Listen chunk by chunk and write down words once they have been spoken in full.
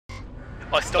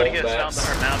I still get found on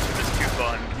our maps are just too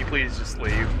fun. Can you please just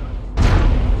leave?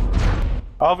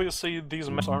 Obviously, these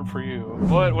maps aren't for you.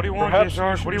 What? What do you want, Perhaps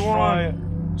Shark? you What do you should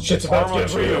want? Shit's about to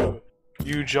get real.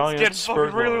 You giant It's getting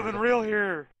fucking realer than spurglord. real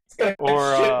here.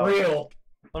 Or, Shit real.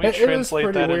 let me It is translate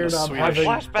pretty that into weird, I'm Swedish. having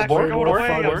Flashbacks way are going more away.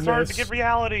 fun I'm than starting to this. get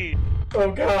reality.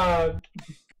 Oh god.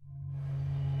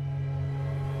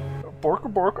 Bork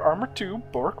bork, armor 2,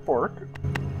 bork bork.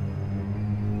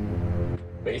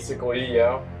 Basically,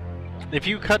 yeah. If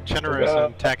you cut Generous Yeah.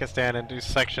 and Takistan into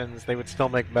sections, they would still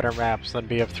make better maps than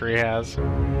BF3 has.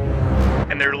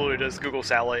 And they're literally just Google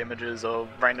satellite images of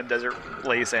random desert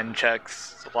place and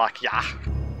Czechoslovakia.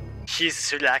 She's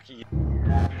Slovakia.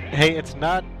 Hey, it's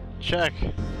not Czech.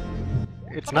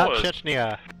 It's not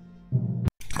Chechnya.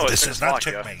 Oh, This is not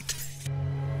Czechoslovakia. checkmate.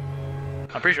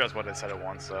 I'm pretty sure that's what I said it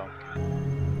once, so.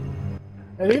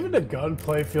 And even the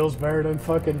gunplay feels better than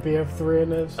fucking BF3 in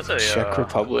this. That's a, Czech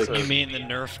Republic. that's a- You mean the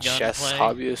Nerf Chess gunplay?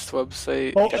 hobbyist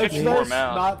website. Well, Check it's it nice warm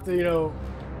out. not the, you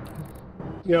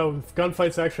know,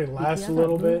 gunfights actually last a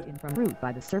little bit.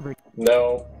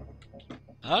 No.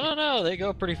 I don't know, they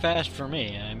go pretty fast for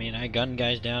me. I mean, I gun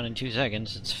guys down in 2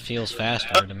 seconds. It feels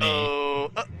faster to me.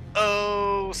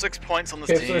 Oh, 6 points on this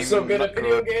Kids team. are so good at Not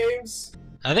video games.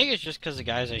 I think it's just because the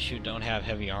guys I shoot don't have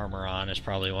heavy armor on, is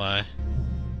probably why.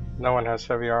 No one has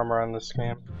heavy armor on this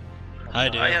game. I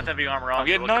do. I have heavy armor on. I'm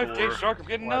getting so it look knifed, cooler. Jay Shark. I'm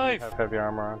getting Why do you knifed. have heavy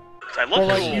armor on? I look Well,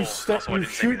 like, cool. you, Also, I you didn't say me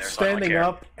shoot there, so I don't standing care.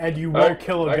 up, and you won't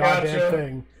kill a I goddamn gotcha.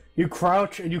 thing. You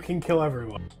crouch, and you can kill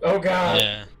everyone. Oh god.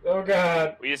 Yeah. Oh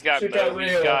god. We just got Shit got mowed. We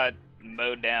real. just got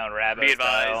mowed down, rabbit Be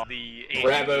style. advised, the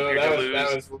Rabo, that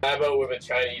lose. was Rabo with a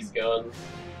Chinese gun.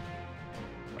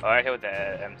 Alright, hit with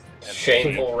that.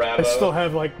 Shameful Rabo. I still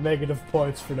have, like, negative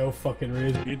points for no fucking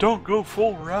reason. You don't go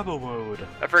full Rabo mode.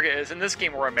 I forget, it's in this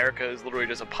game where America is literally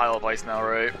just a pile of ice now,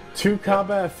 right? 2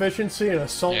 combat efficiency and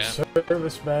assault Yeah.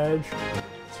 service badge.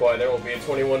 That's why there will be a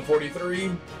 2143.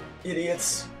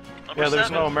 Idiots. Yeah, there's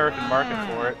no American market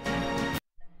for it.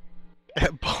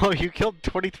 Paul, you killed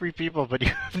 23 people, but you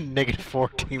have -4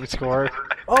 team score.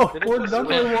 Oh, Did it we're just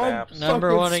number switch one. maps? Number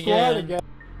fucking one squad again.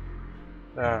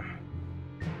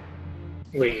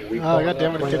 Wait, we Oh,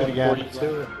 goddammit, it did it again.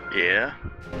 42. Yeah.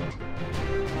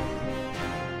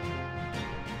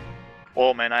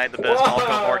 Well, man, I had the best Wow.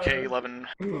 Malcolm RK11.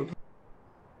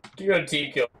 You got a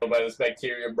team killed by this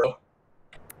bacteria, bro.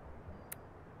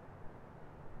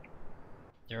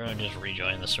 They're gonna just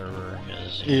rejoin the server.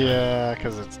 Yeah,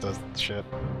 because it does shit.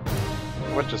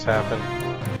 What just happened?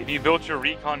 If you built your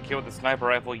recon kit with a sniper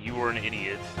rifle, you were an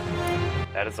idiot.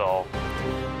 That is all.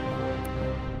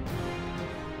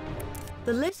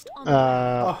 The list on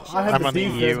I have I'm the on the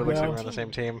defense EU, looks like now. we're on the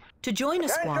same team. To join a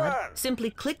squad,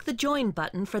 simply click the join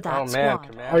button for that Oh man, squad.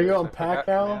 Commanders. Are you on I forgot Pack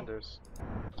now? Commanders.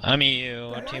 I'm EU.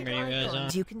 What team are you guys on?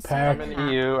 You can Pack. select I'm in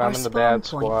EU, I'm or in the spawn bad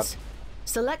squad. points.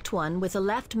 Select one with a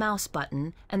left mouse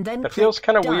button and then It click feels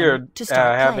kind of Done weird to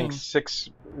start having playing.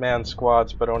 6-man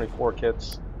squads, but only 4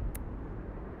 kits.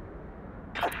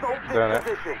 Done it.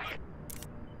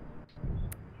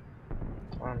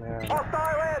 Oh man.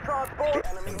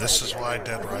 And this is why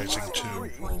Dead Rising 2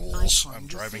 rules. I'm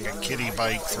driving a kitty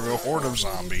bike through a horde of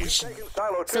zombies.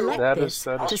 Select That this is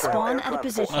true. to spawn at a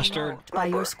position Mustard. marked by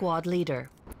your squad leader.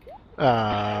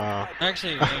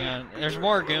 Actually, hang on. There's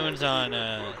more goons on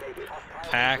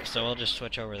Pack, so we'll just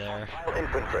switch over there.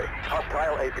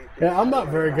 Yeah, I'm not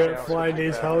very good at flying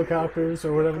these helicopters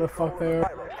or whatever the fuck they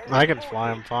are. I can fly,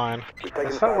 I'm fine.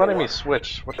 It's not letting me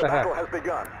switch. What the heck?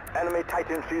 Enemy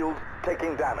Titan shield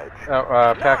taking damage.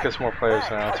 Oh, Pack has more players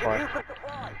now, that's why.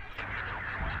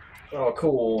 Oh,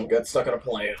 cool. Got stuck on a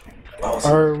plane.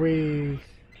 Awesome. Are we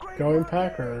going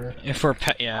Pack or? If we're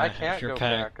yeah, I if can't you're go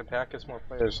Pack. Pack. Pack has more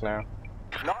players now.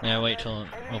 Yeah, wait till it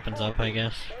opens up, I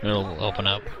guess. It'll open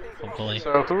up, hopefully.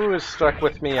 So who is stuck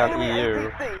with me on EU?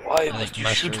 Why must you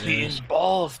shoot me in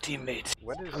balls, teammates?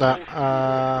 What is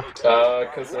Cause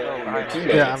teammates.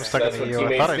 Yeah, I'm stuck That's in what the EU. I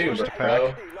teammates thought I do, switched to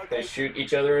bro. Pack. They shoot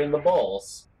each other in the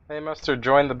balls. Hey Mustard,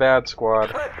 join the bad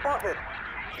squad.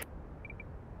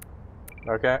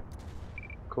 Okay.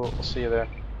 Cool, we'll see you there.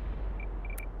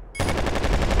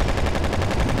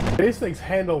 These things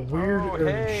handle weird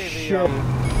shit.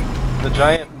 The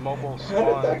giant mobile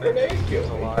spawn is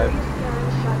alive.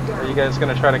 Are you guys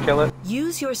gonna try to kill it?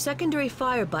 Use your secondary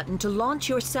fire button to launch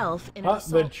yourself in an The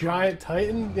assault. giant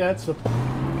Titan? Yeah, that's the.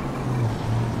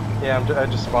 Yeah, I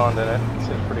just spawned in it. It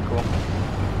seems pretty cool.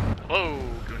 Hello,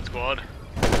 Goon Squad.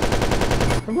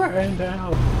 I'm right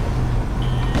down.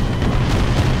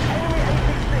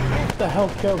 What the hell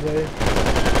killed me?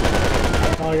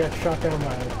 Oh, I got shot down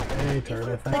by a turret,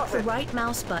 I think. Click the right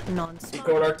mouse button on He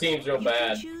caught our teams real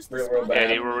bad. Real bad. Yeah,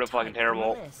 they were real fucking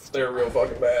terrible. They're real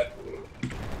fucking bad.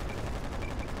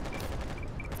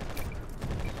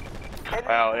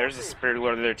 Wow, there's a spirit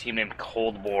lord of their team named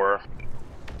Cold War.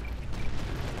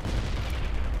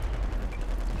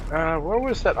 What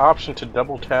was that option to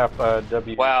double tap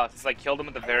W? Wow, since I killed him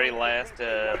at the very last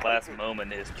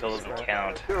moment, his kill doesn't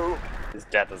count. His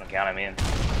death doesn't count, I mean.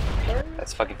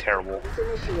 That's fucking terrible.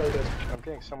 I'm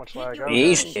getting so much lag.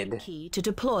 Key to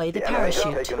deploy the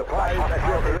parachute.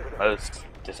 Most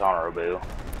dishonorable.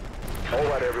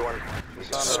 Alright, everyone.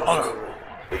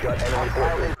 We got enemy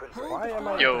forces. Why am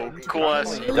I Yo, cool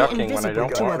ass. ducking when I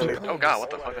don't want to? Oh god, what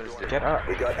the fuck is this? Get up.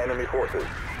 We got enemy forces.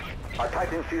 Our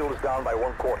Titan shield is down by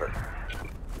 1/4.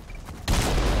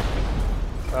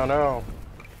 Oh no.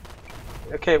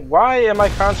 Okay, why am I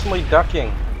constantly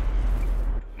ducking?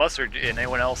 Mustard and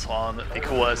anyone else on the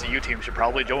cool SEU team should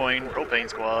probably join Propane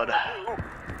Squad.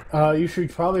 You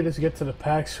should probably just get to the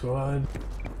pack squad.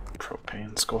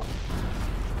 Propane Squad.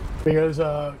 Because,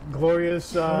 glorious,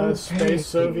 space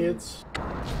Soviets.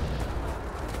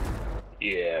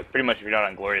 Yeah, pretty much if you're not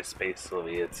on Glorious Space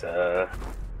Soviets,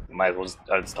 might as well just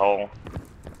uninstall.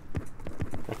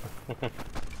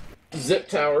 Zip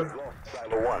tower.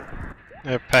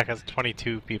 Their pack has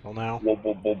 22 people now.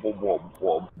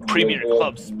 Premier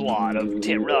Club Squad of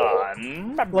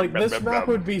Tehran. Like, this map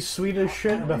would be sweet as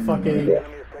shit, the fucking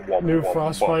new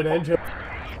Frostbite engine.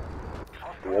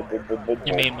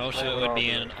 You mean most of it would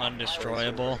be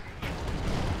undestroyable?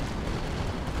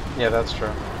 Yeah, that's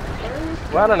true.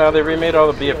 Well, I don't know, they remade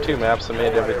all the BF2 maps and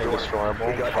made everything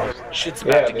destroyable. Shit's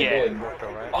about to they get did.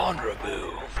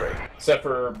 honorable. Except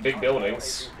for big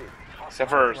buildings. Except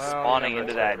for spawning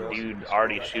into that dude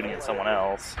already shooting at someone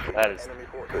else. That is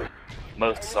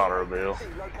most dishonorable.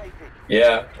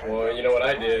 Yeah, well, you know what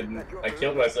I did? I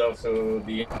killed myself so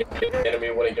the enemy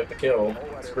wouldn't get the kill.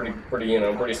 It's pretty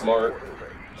smart.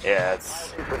 Yeah,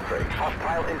 it's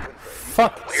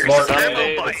Fuck. Smart,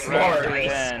 Sunday, man. the It's smart.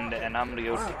 end, and I'm gonna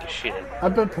go take a shit.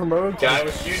 I've been promoted to Guy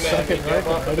was shooting at me, second jump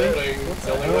off the rifle, building. It's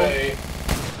the only way.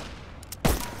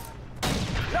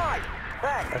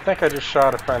 I think I just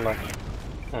shot a friendly.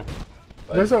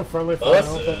 There's no friendly fire.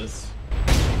 Buses.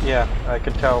 Yeah, I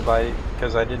could tell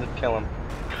because I didn't kill him.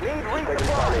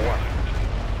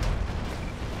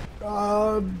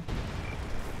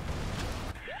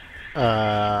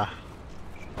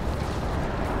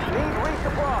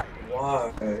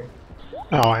 Why?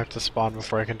 Oh, I have to spawn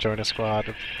before I can join a squad,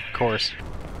 of course.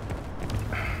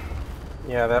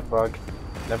 Yeah, that bug.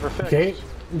 Never fixed. Okay,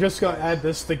 I'm just gonna add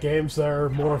this to games that are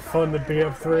more fun than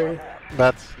BF3.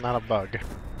 That's not a bug.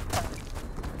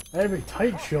 Every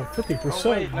tight shield, 50%.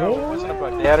 Oh, wait, no, it wasn't a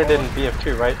bug. They added it in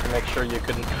BF2, right, to make sure you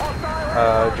couldn't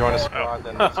join a squad,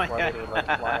 then the squad would like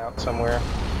fly out somewhere.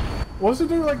 Wasn't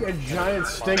there like a giant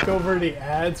stink over the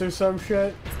ads or some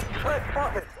shit?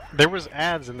 There was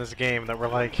ads in this game that were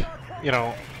like, you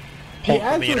know, The pulled from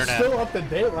ads the were internet. still up to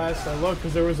date last I looked,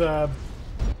 because there was a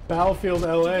Battlefield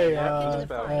LA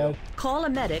ad. Call a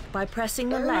medic by pressing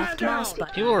the left mouse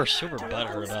button. People were super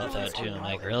butthurt about that too. I'm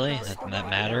like, really? That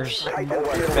matters? Man,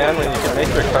 when you can make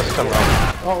your custom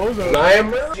Oh, it was a I am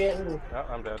merging. Oh,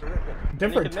 I'm dead.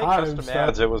 different When you could make times. custom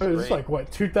ads, it was great. like,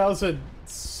 what,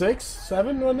 2006,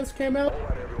 7 when this came out?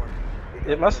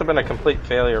 It must have been a complete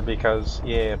failure because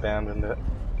EA abandoned it.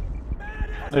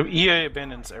 EA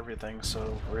abandons everything,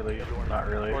 so really, not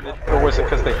really. Or was it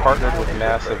because they partnered with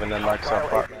Massive and then Microsoft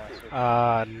bought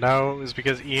Massive? No, it was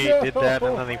because EA did that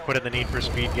and then they put in the Need for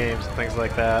Speed games and things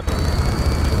like that.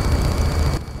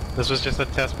 This was just a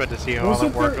test bed to see how well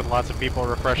it worked with lots of people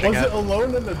refreshing Was it. it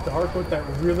Alone in the Dark with that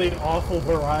really awful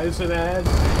Verizon ad?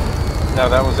 No,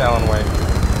 that was Alan Wake.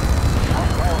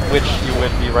 Which you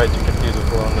would be right to confuse with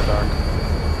Glow in the Dark.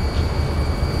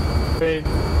 I mean,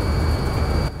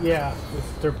 yeah,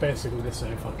 they're basically the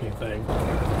same fucking thing.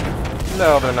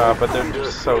 No, they're not, but they're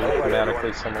just so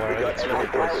thematically similar. It's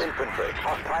ridiculous.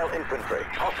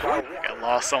 Got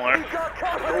lost somewhere.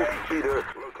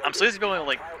 I'm so used to be able to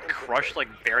like crush like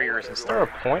barriers and Is there a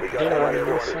stuff. point here on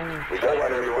this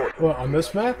thing? Well, on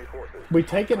this map, we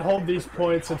take and hold these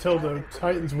points until the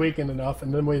Titan's weakened enough,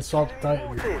 and then we assault the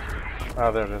Titan.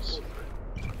 Oh, there it is.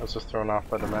 I was just thrown off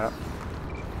by the map.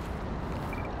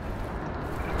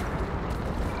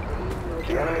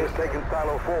 The enemy has taken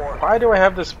silo 4. Why do I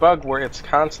have this bug where it's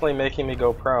constantly making me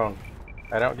go prone?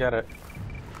 I don't get it.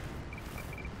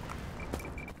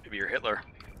 Maybe you're Hitler.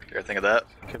 You ever think of that?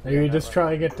 Maybe you just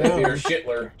try and get down. You're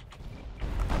Shitler.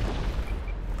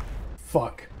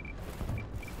 Fuck.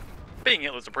 Being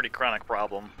Hitler's a pretty chronic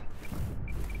problem.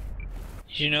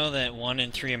 Did you know that 1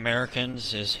 in 3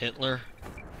 Americans is Hitler?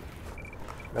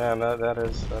 Man, that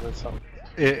is something.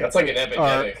 That's like an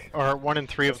epidemic. Or 1 in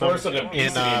 3 of them Source of in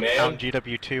obesity, man. Pound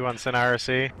GW2 on Sin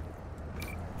IRC.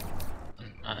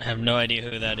 I have no idea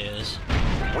who that is.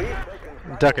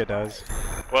 Ducka does.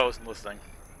 Well, I wasn't listening.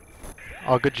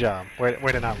 Oh, good job. Way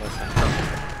to not listen.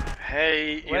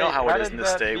 Hey, you know how it is in this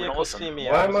state. We don't listen.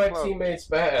 Why are my teammates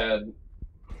bad?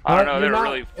 I don't know. You're They're not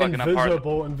really fucking up hard.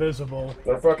 invisible.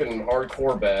 They're fucking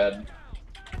hardcore bad.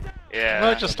 Yeah.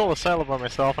 Well, I just stole a silo by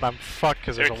myself, and I'm fucked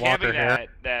because there's They're a walker camping here. at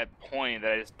that point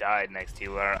that I just died next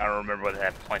to. I don't remember what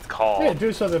that point's called. Yeah,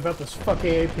 do something about this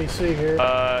fucking APC here.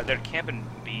 They're camping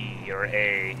B or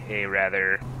A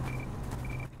rather.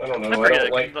 I don't know. I I forget,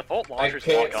 don't like. the fault I launcher's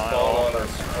can't walk on. spawn on our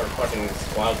fucking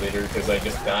squad leader because I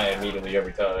just die immediately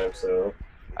every time. So.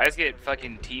 I just get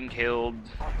fucking team killed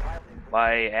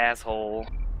by asshole.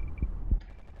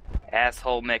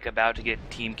 Asshole Mick about to get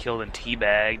team killed and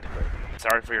teabagged.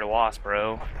 Sorry for your loss,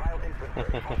 bro.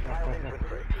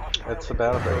 It's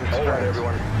about All right,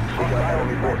 everyone. We got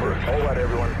enemy forces. All right,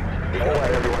 everyone. We got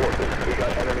enemy forces. We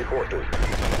got enemy forces.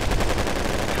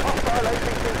 Hostile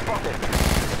APC spotted.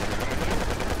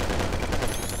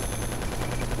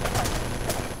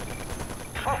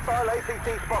 Hostile APC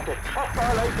spotted.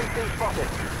 Hostile APC spotted.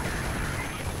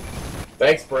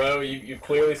 Thanks, bro. You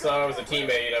clearly saw I was a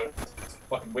teammate. I was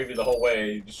fucking with you the whole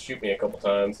way. You just shoot me a couple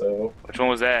times, so. Which one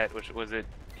was that? Which was it?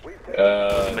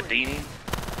 Medini?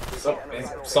 I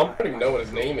don't even know what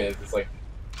his name is. It's like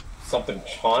something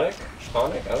Chonic?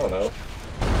 Chonic? I don't know.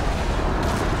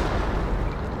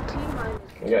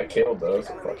 He got killed though,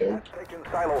 so fuck him. Taking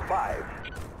silo 5.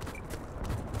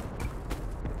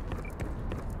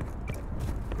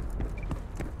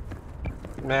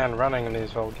 Man, running in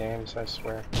these old games, I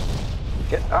swear.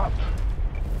 Get up!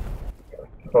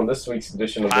 On this week's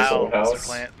edition of This Old House.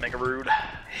 Plant, make a rude.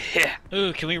 Yeah.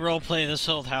 Ooh, can we roleplay this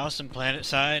old house in Planet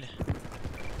Side?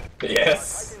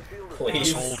 Yes.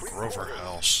 Please. This old Grover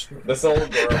house. This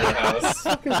old Grover house.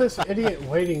 What the fuck is this idiot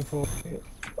waiting for?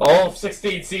 All of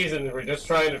 16 seasons, we're just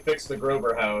trying to fix the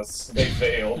Grover house. They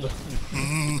failed.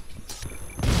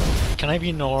 Can I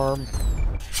be Norm?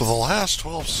 For the last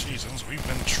 12 seasons, we've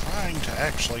been trying to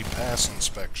actually pass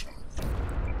inspection.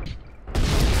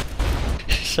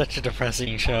 Such a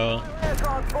depressing show.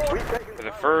 For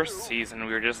the first season,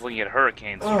 we were just looking at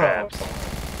hurricane straps.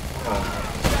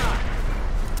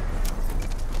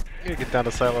 You gotta get down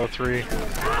to Silo 3.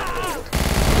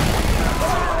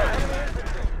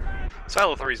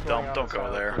 Silo 3's dumb. Don't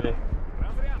go there.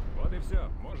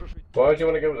 Why would you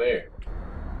want to go there?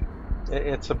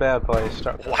 It's a bad place.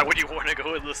 Why would you want to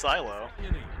go in the silo?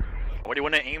 Why do you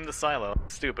want to aim the silo?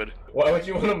 Stupid. Why would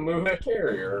you want to move a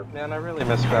carrier? Man, I really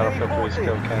miss Battlefield 3's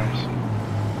kill cams.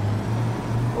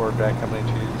 Or Bad Company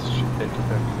 2's shit to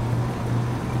pick.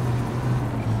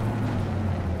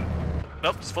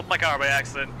 Nope, just flipped my car by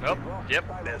accident. Nope, yep,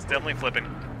 it's definitely flipping.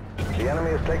 The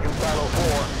enemy has taken silo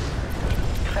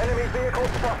 4. Enemy vehicle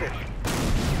spotted.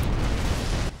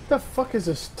 What the fuck is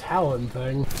this Talon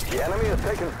thing? The enemy has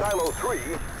taken silo 3.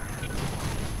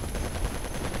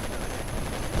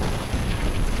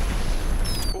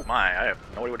 Oh my, I have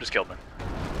no idea what just killed me.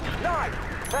 Nice!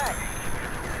 Thanks!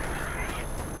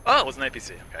 Oh, it was an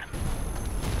APC, okay.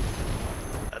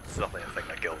 That's definitely a thing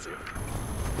that kills you.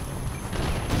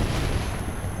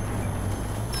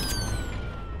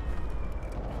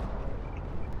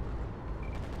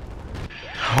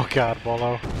 Oh god,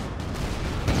 Bolo.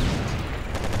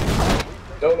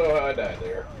 Don't know how I died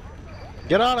there.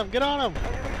 Get on him! Get on him!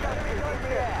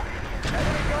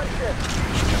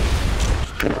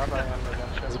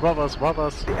 It's above us, above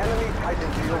us. The enemy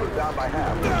Titan shield is down by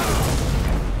half.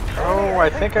 Oh, I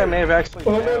think I may have actually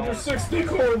I'm found under 60,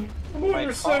 Corn! I'm my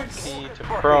under top 6! key to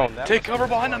Chrome. That Take cover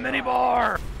behind the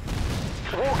minibar!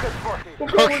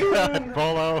 Oh god,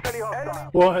 Bolo.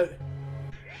 What?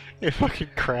 You fucking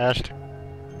crashed.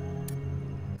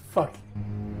 Fuck.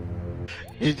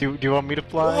 Do you want me to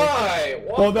fly? Why?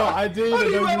 Why? Well, no, I didn't How do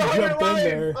even know you you have jumped in 100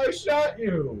 there. lives? I shot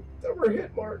you! There were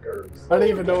hit markers. I didn't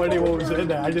even know anyone was in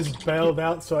there. I just bailed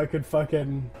out so I could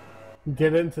fucking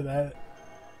get into that.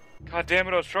 God damn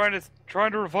it! I was trying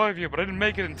to revive you, but I didn't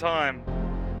make it in time.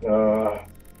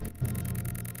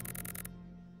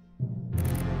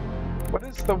 What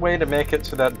is the way to make it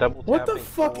so that double What the tapping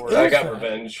fuck forward, is I got that?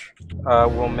 revenge.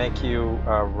 will make you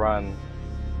run?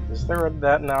 Is there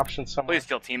that an option somewhere? Please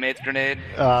kill teammates, grenade.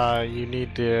 You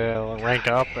need to rank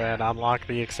up and unlock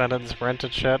the extended sprint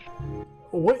and shit.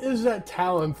 What is that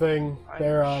Talon thing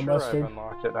there, I'm sure Mustard? I've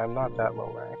unlocked it. I'm not that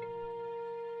low rank.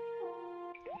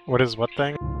 What is what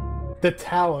thing? The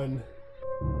Talon.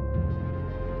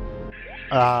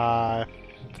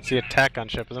 It's the attack gun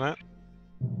ship, isn't it?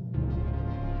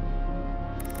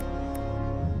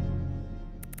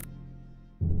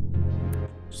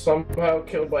 Somehow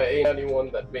killed by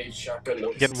A91 that made shotgun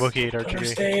notes. Getting Wookiee at RGB.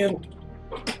 Understand?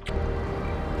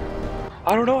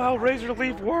 I don't know how razor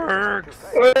leaf works.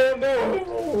 Oh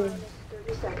no!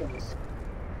 30 seconds.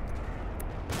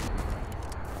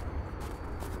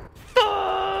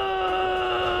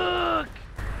 Fuck!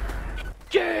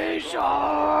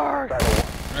 G-Shark!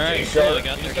 Alright, G-Shark. cool, I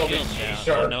got He's their gonna be shields now. I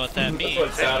G-Shark. don't know what that That's means. what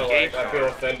it sounded like. I feel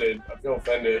offended. I feel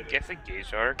offended. Guess a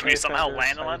G-Shark. Can you somehow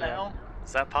land on that now?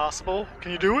 Is that possible?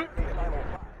 Can you do it?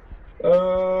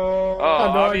 Oh, no,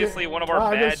 obviously one of our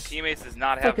I bad just teammates does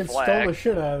not have Fucking stole the flag.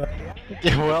 shit out of that.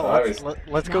 Yeah, well, Obviously.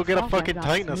 let's go get a fucking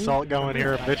Titan assault going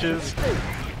here, bitches.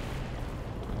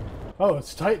 Oh,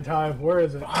 it's Titan time. Where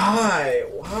is it? Why?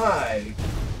 Why?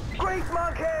 Great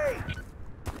monkey!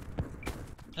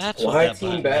 That's what Why that team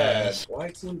button bad? does. Why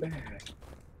team bad?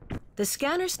 The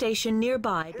scanner station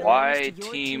nearby belongs Why to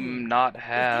your team not If this is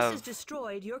have...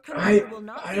 destroyed, your commander will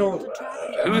not be able to track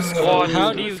the Who's squad?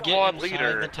 How do who's you get squad inside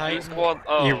leader? the Titan? Who's squad?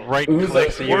 Oh, You right Who's click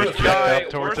the so you worst can guy- up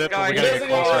towards worst it, but guy we gotta he get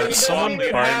doesn't closer. even- Someone buy me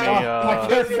I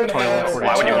can't fit that. 2142,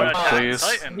 Why would you want to attack please.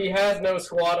 Titan? He has no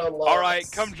squad unlocked. all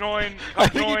right, come join. I Come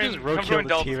think you join. just road Come join killed the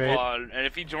Delta teammate. Squad, and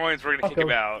if he joins, we're gonna kick Okay.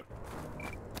 him out.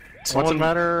 What's the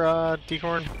matter,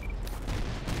 Decorn?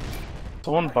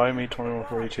 Someone buy me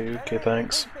 2142. Okay,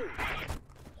 thanks.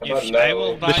 How about If no? I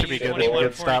will buy This should you be good. This should be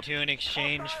good. Stop. 2142 in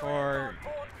exchange for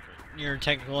your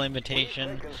technical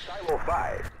invitation Silo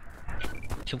 5.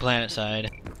 to Planet Side.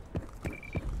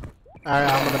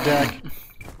 Alright, I'm on the deck.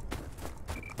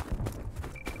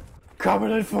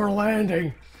 Coming in for a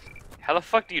landing. How the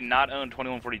fuck do you not own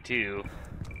 2142?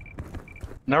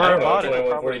 Never bought it.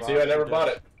 2142. I never bought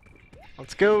it.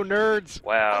 Let's go, nerds!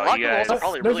 Wow, lot you of guys. people are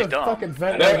probably There's really a dumb. fucking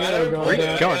vent I right never there going bring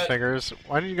down. it. Going, Fingers.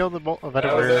 Why didn't you go to the event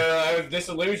I was, over here? I was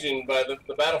disillusioned by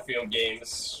the Battlefield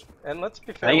games. And let's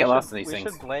be fair, I get we lost should- in these we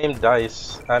things. should blame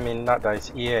DICE. I mean, not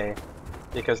DICE, EA.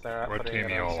 Because they're not What putting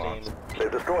team it you all on on? Steam.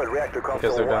 They've destroyed reactor console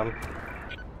Because they're 1. dumb.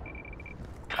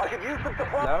 I could use some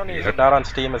support. Not only is it not on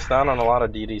Steam, it's not on a lot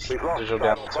of DD's We've lost digital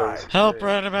Silo download 5. services. Help,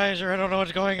 randomizer! I don't know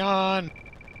what's going on.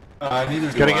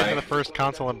 Neither do Gotta get I. to the first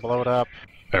console and blow it up.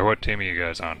 Hey, what team are you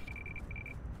guys on?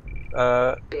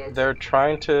 They're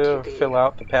trying to fill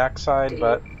out the pack side,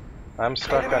 but I'm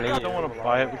stuck on I EA. don't want to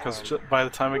buy it because by the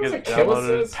time I get it Does it kill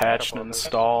downloaded, us? patched, and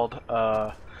installed,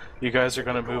 you guys are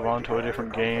gonna move on to a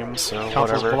different game, so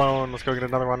Console's whatever. blown, let's go get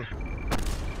another one.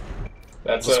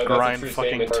 That's Just a grind true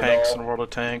fucking statement, tanks Bernal. in World of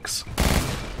Tanks.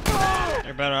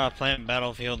 They're better off playing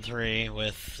Battlefield 3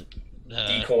 with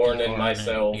Decorn and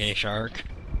myself. Gay Shark.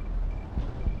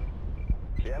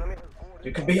 The enemy has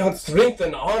You could be on Strength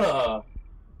and Honor.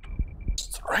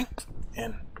 Strength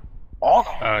in honor.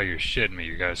 Oh, you're shitting me.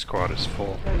 You guys' squad is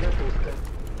full. The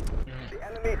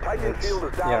enemy Titan field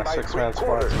is down Yeah, by 6-man 3/4.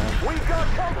 squads, man. We got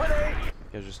company!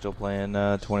 You guys are still playing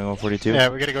 2142? Yeah,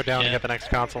 we gotta go down Yeah. and get the next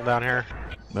console down here.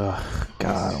 Ugh,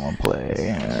 God, I don't want to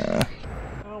play.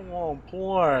 I won't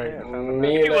play.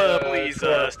 Me Can you and, please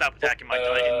stop attacking my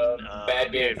Titan?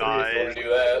 Bad game 3 advised. to do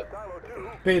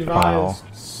that. Be advised,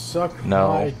 suck No.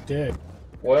 my dick.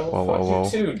 Well, Whoa, fuck whoa, whoa. you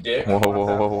too, dick. Whoa, whoa,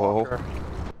 whoa, whoa, whoa.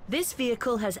 This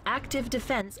vehicle has active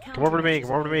defense. Come over to me,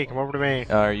 come over to me, come over to me.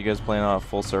 Are you guys playing on a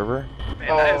full server? Man,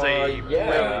 that is a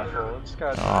yeah. It's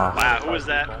got wow. Who was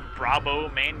that? Bravo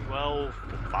Manuel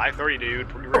 530 dude.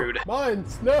 Pretty rude.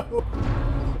 Mines, no.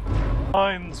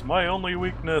 Mine's my only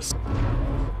weakness.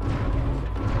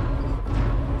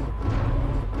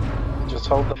 Just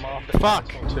hold them off. Fuck!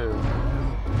 Too.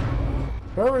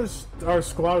 Whoever's our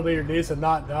squad leader needs to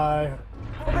not die.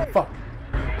 Fuck.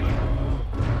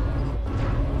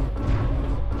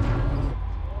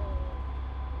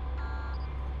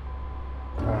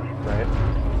 Right.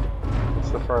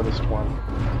 It's the farthest one.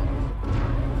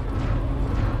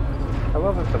 I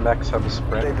love that the mechs have a They've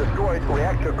sprint. destroyed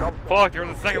reactor console. Fuck, you're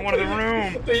in the second one in the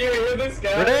room. Do you hear this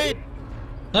guy? Grenade!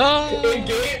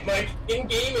 In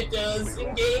game, it does.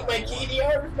 In game, my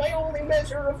KDR is my only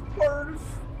measure of worth.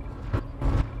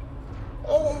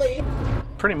 Only.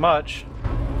 Pretty much.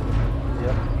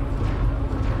 Yep.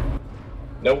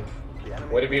 Nope.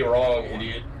 Way to be wrong,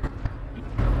 idiot.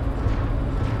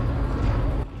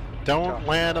 Don't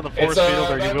land on the force It's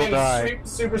field or you that will means die.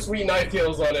 super sweet knife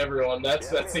kills on everyone. That's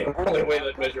the only way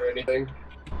to measure anything.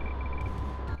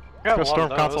 Got Go a lot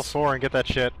storm of console those. 4 and get that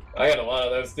shit. I got a lot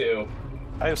of those too.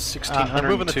 I have They're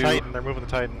moving the 1602. Titan, they're moving the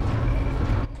Titan.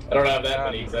 I don't have that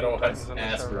many because I don't have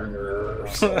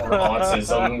Asperger's or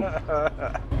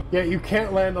autism. Yeah, you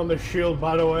can't land on the shield,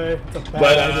 by the way. It's a bad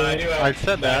But idea. I do have I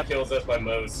said that. kills. That's my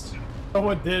most.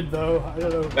 Someone did, though. I don't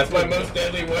know. That's my most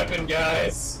deadly weapon,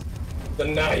 guys. The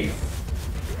knife.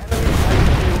 The enemy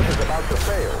Titan field is about to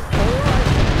fail.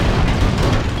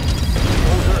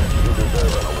 You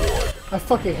deserve an award. I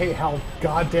fucking hate how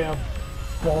goddamn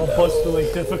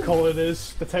ball-bustingly difficult it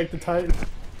is to take the Titan.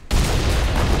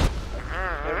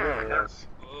 guys.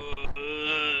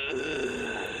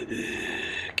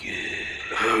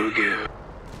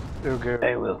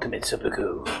 I will commit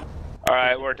seppuku.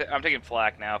 Alright, I'm taking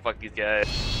flak now. Fuck these guys.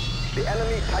 The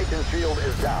enemy Titan shield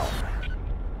is down.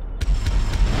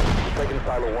 Taking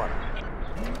silo 1.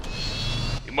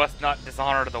 You must not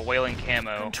dishonor the wailing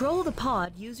camo. Control the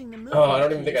pod using the movement. Oh, I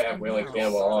don't even think I have wailing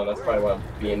camo on. That's probably why I'm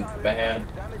being bad.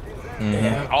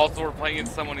 Yeah. Also, we're playing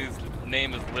against someone whose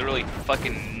name is literally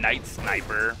fucking Night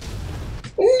Sniper.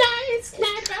 Night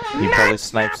Sniper! He probably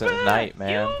snipes at night,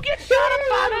 man. You get shot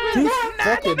up These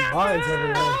fucking mines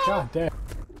everywhere. God damn.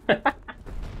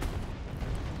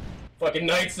 Fucking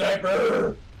Night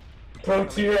Sniper! Pro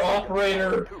tier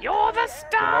operator! You're the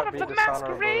star of the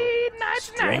masquerade, Night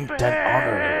Sniper! Strength and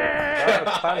honor. Well,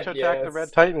 it's time to attack the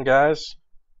Red Titan, guys.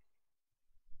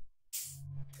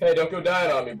 Hey, don't go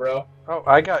dying on me, bro. Oh,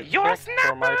 I got You're a kicked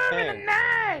for my king.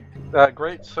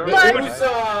 Great service.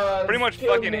 Pretty much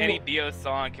fucking any Dio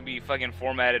song can be fucking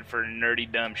formatted for nerdy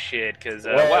dumb shit, cause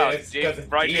Well, wow, it's James 'cause it's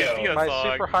Bright Dio. Dio My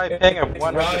song. super high ping of It's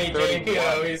Ronnie J. Dio,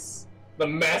 131. he's the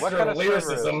What master kind of of server is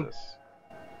lyricism. this?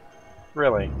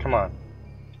 Really? Come on.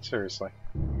 Seriously.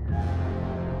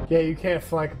 Yeah, you can't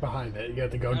flank behind it. You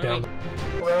have to go down.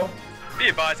 Bro, Be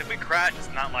advised, if we crash, it's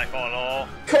not my fault at all.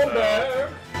 come back!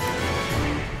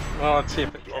 Well, let's see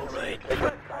if it Alright,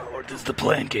 what is the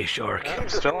plan, Gay Shark?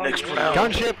 still on. Next round.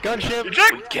 Gunship, gunship! We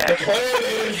The catch plan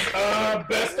is,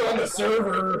 best on the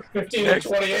server, 15 and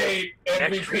 28,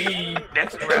 MVP.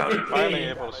 next round. Finally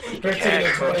able to speak. 15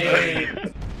 and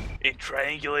 28. In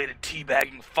triangulated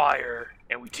teabagging fire,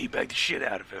 and we teabag the shit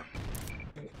out of him.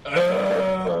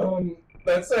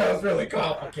 That sounds really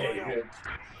complicated.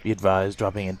 Be advised,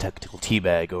 dropping in tactical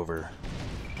teabag over.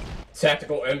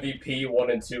 Tactical MVP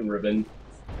 1 and 2 ribbon.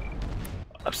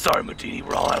 I'm sorry, Modini,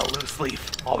 we're all out of loose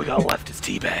leaf. All we got left is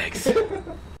teabags.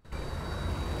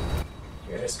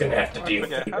 You're just gonna have to deal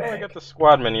with How do I that. get the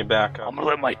squad menu back up? I'm gonna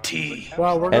let my tea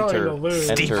Well, we're Enter. going to lose.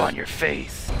 Enter. steep on your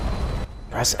face.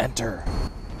 Press enter.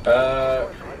 Go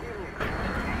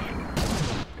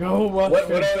What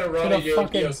other Get Ronnie a J.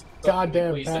 fucking Dio song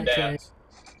goddamn please back adapt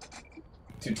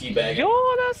to teabag? You're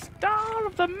the star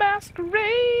of the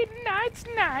masquerade, Night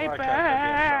Sniper.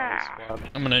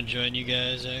 I'm gonna join you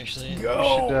guys, actually. Go!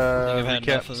 I think I've had Recap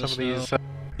enough of some this of these. now.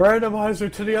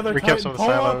 Randomizer to the other Recap Titan. some of the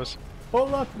Pull up! silos.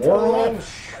 Pull up! More Pull on up!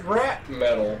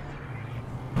 shrapnel.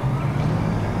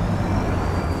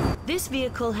 This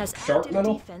vehicle has Sharp active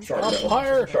metal? defense. Sharp Up metal.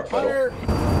 higher! Sharp metal. Higher!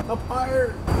 Up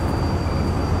higher!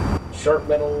 Sharp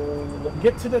metal.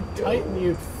 Get to the Titan,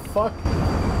 you fuck!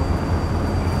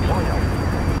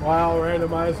 Wow,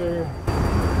 randomizer.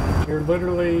 You're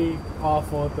literally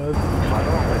awful at this.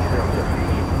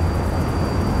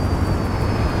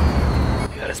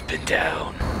 Got us pinned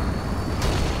down.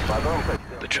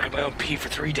 Been drinking my own pee for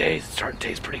 3 days. It's starting to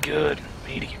taste pretty good.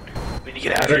 We need to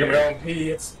get out of Drinking my here. own pee,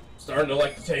 it's starting to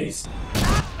like the taste.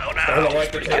 Oh no, Starting to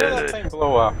like the it's How pretty did that taste. good. thing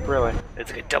blow up? Really?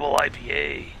 It's like a double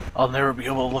IPA. I'll never be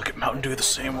able to look at Mountain Dew the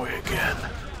same way again.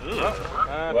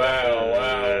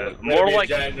 Wow. More Maybe a like,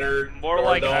 giant nerd, more or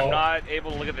like doll. I'm not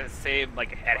able to look at the same,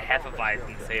 like at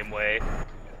Hefeweizen the same way.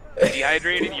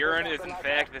 Dehydrated urine is in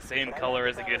fact the same color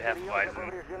as a good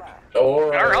Hefeweizen.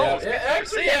 Or, Our yeah, host.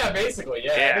 actually, yeah, basically,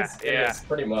 yeah. Yeah, It yeah. is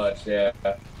pretty much, yeah.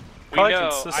 We Probably know,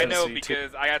 I know consistency, too.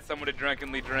 because I got someone to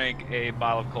drunkenly drink a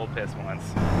bottle of cold piss once.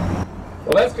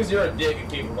 Well, that's because you're a dick and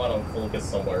keep a bottle of cold piss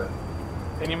somewhere.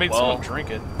 And you made Well, someone drink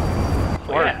it.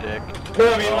 Or yeah. a dick.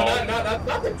 No, I mean, well,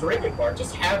 not the drinking part,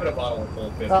 just having a bottle of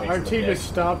cold piss makes Our you a team dick. has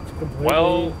stopped completely.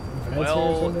 Well, Advancing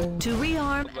or something. To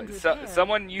rearm and repair,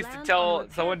 Someone used to tell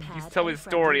me a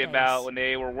story about when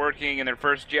they were working in their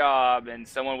first job, and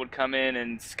someone would come in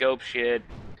and scope shit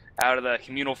out of the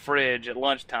communal fridge at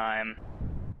lunchtime,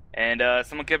 and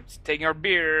someone kept taking our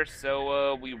beer,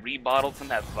 so we rebottled some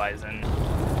Hefeweizen.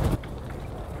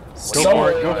 Go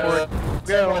for it, go for it.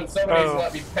 Somebody's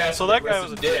let me pass So the that guy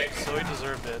was a aggressive dick, so he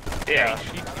deserved it. Yeah,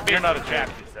 You're not a jack.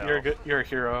 jack. You're a good. You're a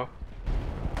hero.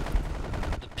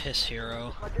 The piss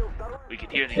hero. We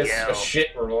could hear the Piss yell. a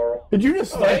shit, Laurel. Did you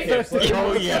just like Hey, that?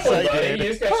 Oh, yes, I buddy, did. you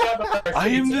just got shot by our I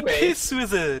am the teammates. piss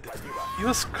wizard. You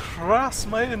must cross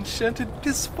my enchanted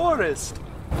piss forest.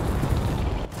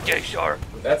 Gay Shark.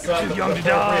 That's not the young to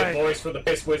appropriate die. voice for the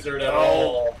piss wizard at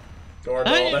all. I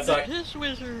Doorbell, am that's the not. piss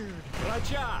wizard.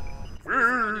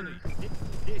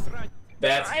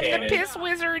 That's I'm canon. the piss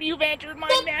wizard. You've entered my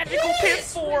magical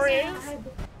piss forest.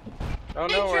 Oh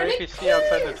no, our APC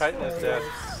outside the Titan is dead.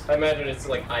 I imagine it's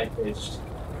like high pitched.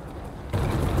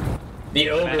 The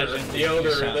ogre,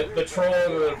 the troll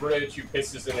under the bridge who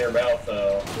pisses in your mouth,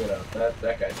 though. You know,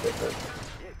 that guy's different.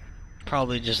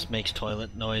 Probably just makes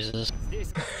toilet noises.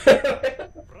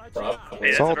 Probably. Hey,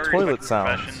 It's that's all a very toilet effective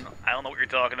sounds. profession. I don't know what you're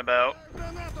talking about.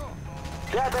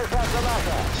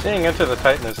 Seeing into the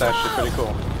Titan is actually pretty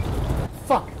cool.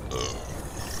 Fuck.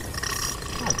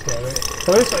 God damn it.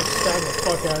 At least I stabbed the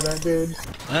fuck out of that dude.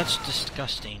 That's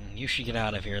disgusting. You should get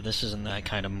out of here. This isn't that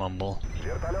kind of mumble.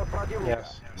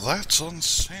 Yes. That's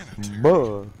unsanitary.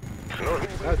 Buh.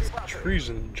 That's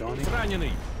treason, Johnny.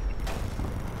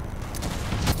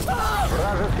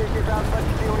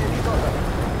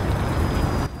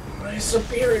 My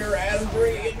superior Adam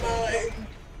bringing mine.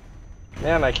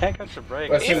 Man, I can't catch a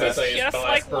break. I assume that's how It's you just spell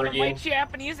like one of my Aspergian.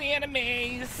 Japanese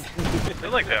animes. I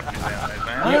like Japanese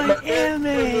anime,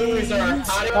 man. Movies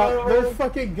are Their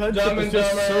fucking Dumb gunship is and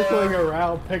just Dumber. circling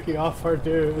around, picking off our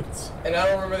dudes. And I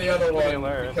don't remember the other one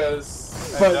hilarious.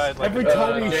 because. But every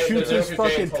time he James- shoots his James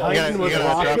fucking James Titan with You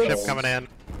got a rockets, dropship coming in.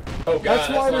 Oh god, that's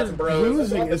why lots they're of bros.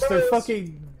 losing, That's is lots of they're bros.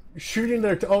 fucking shooting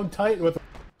their own Titan with...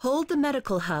 Hold the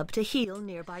medical hub to heal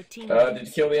nearby team Did members.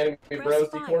 you kill the enemy Press bros,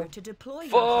 fire Decorn? to deploy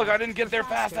your Fuck, I hub didn't get for there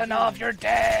fast faster enough. healing. You're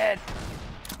dead.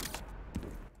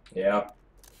 Yeah.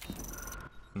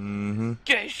 Mm-hmm.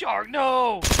 Gay shark,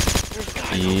 no. There's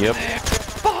guys Yep. over there.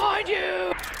 Behind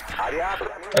you.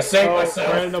 I saved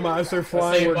myself. Randomizer I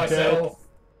flying, saved we're dead. myself.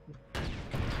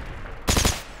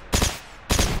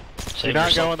 You're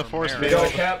not going the force We field.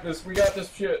 gotta cap this. We got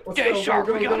this shit. Let's Gay go, shark,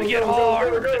 go, we go, gotta go, get go, go,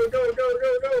 hard. Go, go, go, go,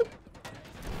 go, go.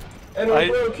 And we'll I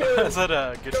was at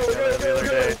a get together the other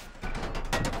day,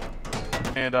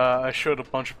 and I showed a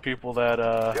bunch of people that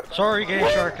Sorry, Gay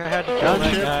Shark, I had to kill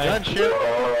that guy.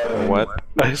 Gunship! What?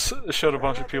 I showed a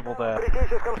bunch of people that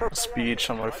speech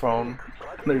on my phone.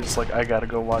 And they're just like, I gotta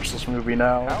go watch this movie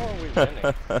now. How are we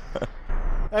winning?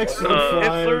 Excellent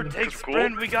Hitler flying. takes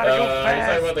sprint. We gotta go You talking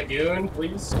fast. about the goon,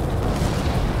 please?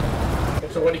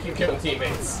 So what do you keep killing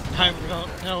teammates? I don't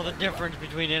know the difference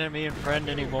between enemy and friend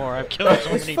anymore. I've killed so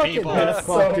This many fucking people.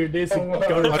 DETHKLOK dude needs to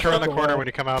go to Watch around the fucking corner wall. when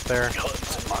you come out there.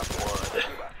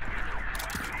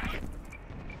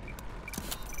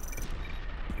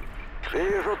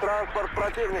 Вижу транспорт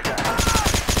противника.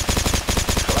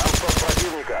 Транспорт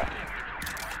противника.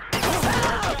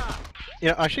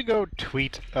 Yeah, I should go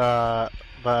tweet the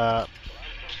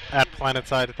at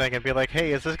PlanetSide thing and be like,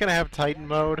 hey, is this gonna have Titan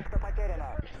mode?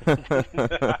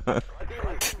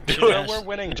 You know we're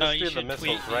winning No, just you through the should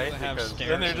missiles, tweet right? you have Because stairs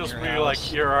Then they're in just your be house.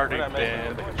 like, you're we're already not making it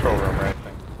to banned. the control room, right?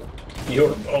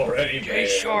 You're already Gay dead.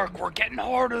 shark, we're getting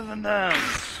harder than them.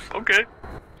 Okay.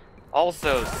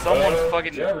 Also, someone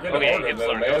fucking. yeah, we're getting Okay, harder than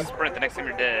Hitler, them, go man. sprint the next time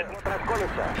you're dead.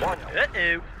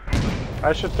 Uh-oh.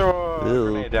 I should throw a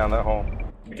Ew. grenade down that hole.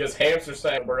 Because hamster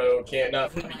style bro can't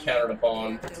not be counted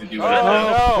upon to do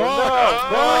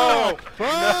Oh, anything.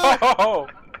 no!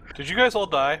 Did you guys all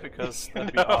die? Because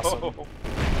that'd be awesome.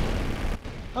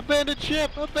 Abandoned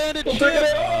ship! Abandoned Take ship!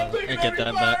 it out! Take I it get out, that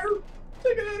enemy back. fire!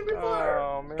 Take it out, enemy fire!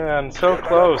 Oh man, so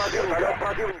close.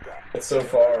 It's so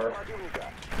far.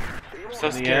 I'm so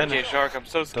In the scared, end, Gay shark. I'm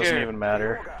so scared. Doesn't even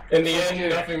matter. In the end,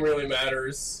 nothing really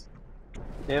matters.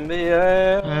 In the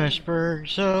end. Iceberg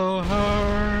so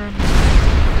hard.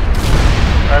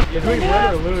 If we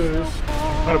win or lose,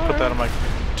 I'm gonna put that on my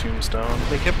tombstone.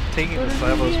 They kept taking the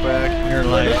silos back. Your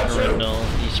life, Randall,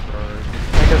 Eastberg.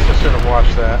 I guess I should have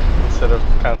watched that instead of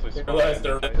constantly Realized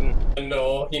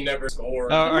no, he never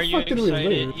scored. Oh, are you fuck did we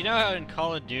excited? lose? You know how in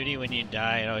Call of Duty when you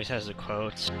die, it always has the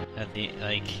quotes at the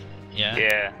yeah.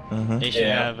 Yeah. They should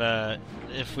Yeah. have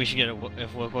if we should get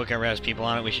if WookWook ever has people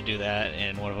on it, we should do that,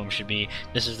 and one of them should be,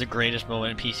 "This is the greatest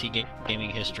moment in PC gaming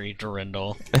history,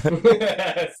 Durandal."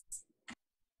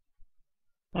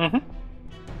 So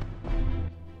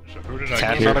who did I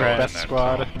Cat get Brother wrong in Best that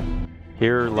Squad. song?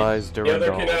 Here lies The other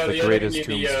Durandal, can, the the other greatest can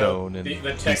be tombstone in the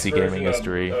text PC gaming version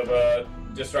history. of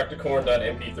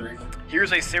Destructicorn.mp3.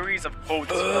 Here's a series of quotes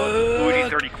of Luigi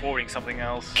 30 quoting something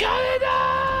else. Canada!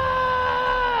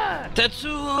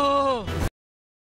 Tetsuo!